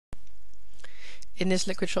In this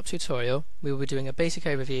LiquidShop tutorial, we will be doing a basic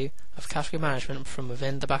overview of category management from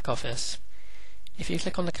within the back office. If you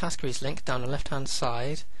click on the categories link down the left hand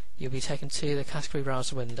side, you'll be taken to the category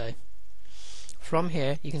browser window. From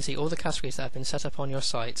here you can see all the categories that have been set up on your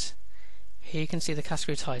site. Here you can see the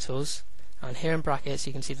category titles, and here in brackets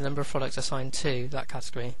you can see the number of products assigned to that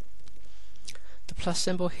category. The plus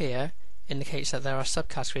symbol here indicates that there are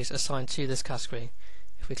subcategories assigned to this category.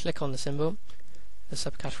 If we click on the symbol, the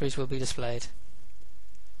subcategories will be displayed.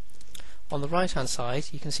 On the right hand side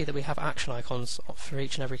you can see that we have action icons for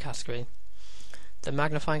each and every category. The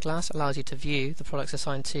magnifying glass allows you to view the products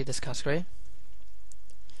assigned to this category.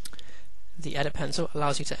 The edit pencil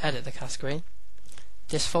allows you to edit the category.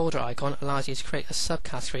 This folder icon allows you to create a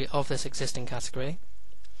subcategory of this existing category.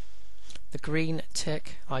 The green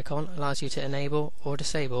tick icon allows you to enable or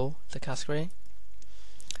disable the category.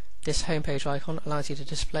 This homepage icon allows you to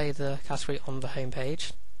display the category on the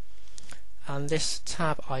homepage. And this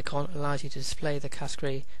tab icon allows you to display the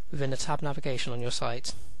category within the tab navigation on your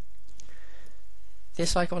site.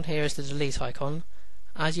 This icon here is the delete icon.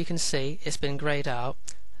 As you can see, it's been greyed out.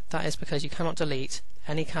 That is because you cannot delete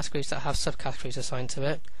any categories that have subcategories assigned to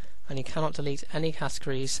it, and you cannot delete any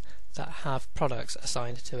categories that have products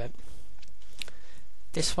assigned to it.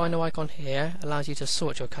 This final icon here allows you to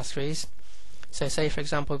sort your categories. So say for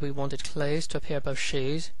example we wanted clothes to appear above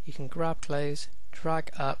shoes, you can grab clothes, drag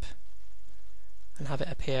up and have it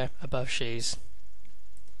appear above shoes.